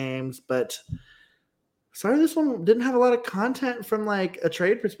couple of games. But sorry, this one didn't have a lot of content from like a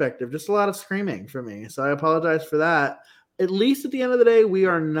trade perspective, just a lot of screaming for me. So I apologize for that. At least at the end of the day, we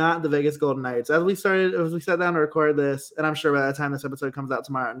are not the Vegas Golden Knights. As we sat down to record this, and I'm sure by the time this episode comes out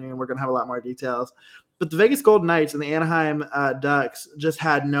tomorrow at noon, we're going to have a lot more details. But the Vegas Golden Knights and the Anaheim Ducks just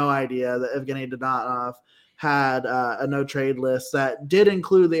had no idea that Evgeny Dadonov had a no trade list that did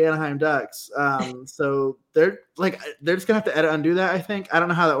include the Anaheim Ducks. So they're just gonna have to undo that. I think. I don't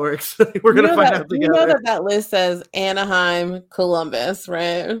know how that works. We're gonna find out together. You know that list says Anaheim, Columbus,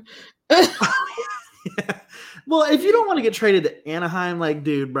 right? Yeah. Well, if you don't want to get traded to Anaheim, like,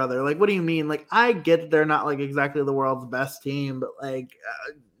 dude, brother, like, what do you mean? Like, I get that they're not like exactly the world's best team, but like,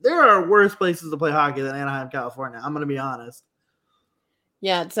 there are worse places to play hockey than Anaheim, California. I'm gonna be honest.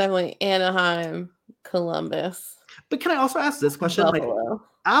 Yeah, it's definitely Anaheim, Columbus. But can I also ask this question? Buffalo. Like,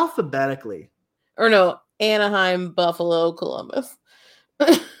 alphabetically. Or no, Anaheim, Buffalo, Columbus.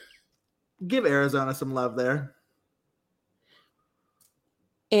 Give Arizona some love there.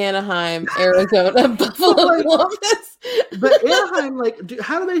 Anaheim, Arizona, Buffalo, Columbus. But Anaheim, like,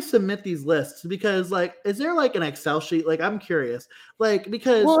 how do they submit these lists? Because, like, is there like an Excel sheet? Like, I'm curious. Like,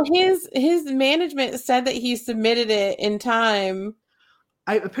 because his management said that he submitted it in time.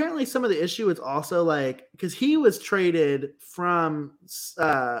 Apparently some of the issue is also like because he was traded from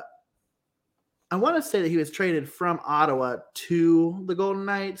I want to say that he was traded from Ottawa to the Golden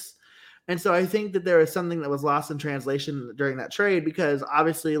Knights. And so I think that there was something that was lost in translation during that trade because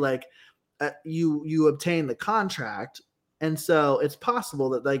obviously like you obtain the contract. And so it's possible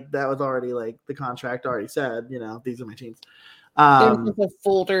that like that was already like the contract already said, these are my teams. There's just a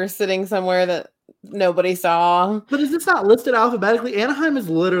folder sitting somewhere that nobody saw. But is this not listed alphabetically? Anaheim is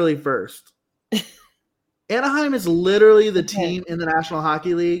literally first. Anaheim is literally the team in the National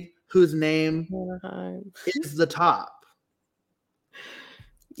Hockey League whose name is the top.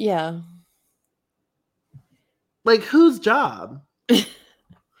 Yeah. Like, whose job? They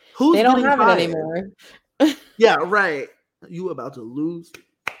don't have it anymore. Yeah, right. You about to lose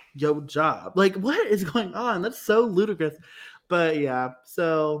your job. Like, what is going on? That's so ludicrous. But yeah,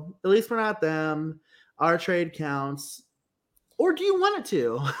 so at least we're not them. Our trade counts. Or do you want it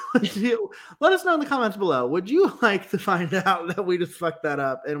to? Let us know in the comments below. Would you like to find out that we just fucked that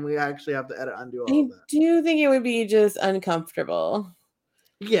up and we actually have to undo all of that? I do think it would be just uncomfortable.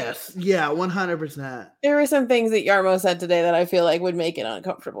 Yes. Yeah, 100%. There were some things that Yarmo said today that I feel like would make it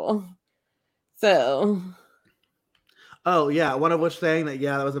uncomfortable. So. Oh, yeah. One of which saying that,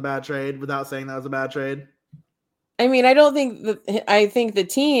 that was a bad trade without saying that was a bad trade. I mean, I think the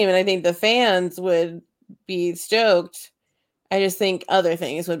team and I think the fans would be stoked. I just think other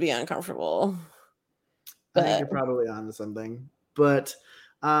things would be uncomfortable. I think you're probably onto something. But,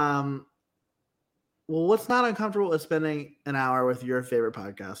 well, what's not uncomfortable is spending an hour with your favorite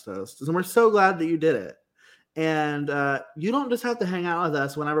podcast hosts. And we're so glad that you did it. And you don't just have to hang out with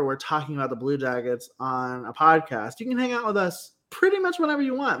us whenever we're talking about the Blue Jackets on a podcast. You can hang out with us pretty much whenever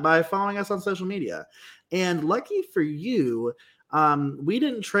you want by following us on social media. And lucky for you, we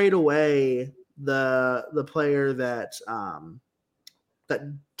didn't trade away the player that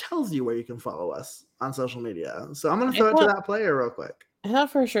tells you where you can follow us on social media. So I'm going to throw it to that player real quick. I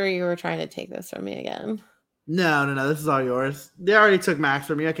thought for sure you were trying to take this from me again. No. This is all yours. They already took Max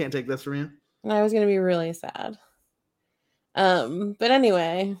from you. I can't take this from you. And I was going to be really sad. But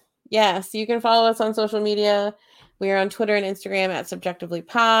anyway, yes, you can follow us on social media. We are on Twitter and Instagram at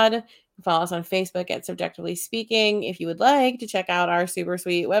SubjectivelyPod. Follow us on Facebook at Subjectively Speaking. If you would like to check out our super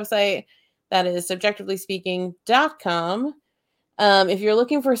sweet website, that is subjectivelyspeaking.com. If you're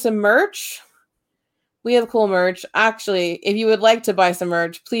looking for some merch, We have cool merch. Actually, if you would like to buy some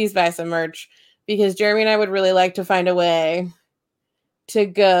merch, please buy some merch, because Jeremy and I would really like to find a way to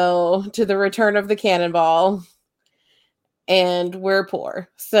go to the return of the Cannonball, and we're poor.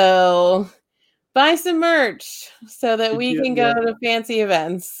 So buy some merch so that we can go to fancy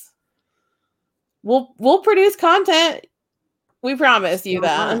events. We'll produce content. We promise you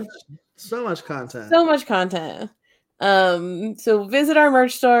that. So much content. So much content. So visit our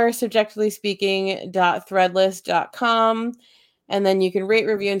merch store, subjectivelyspeaking.threadless.com, and then you can rate,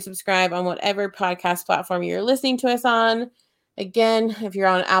 review, and subscribe on whatever podcast platform you're listening to us on. Again, if you're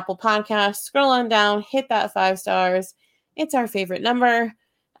on Apple Podcasts, scroll on down, hit that 5 stars. It's our favorite number,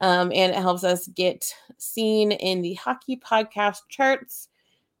 and it helps us get seen in the hockey podcast charts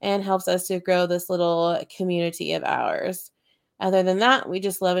and helps us to grow this little community of ours. Other than that, we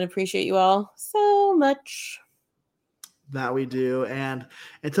just love and appreciate you all so much. That we do. And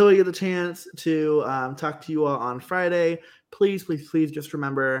until we get the chance to talk to you all on Friday, please just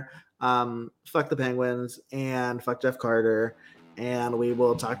remember, fuck the Penguins and fuck Jeff Carter. And we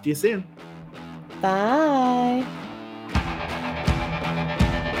will talk to you soon. Bye.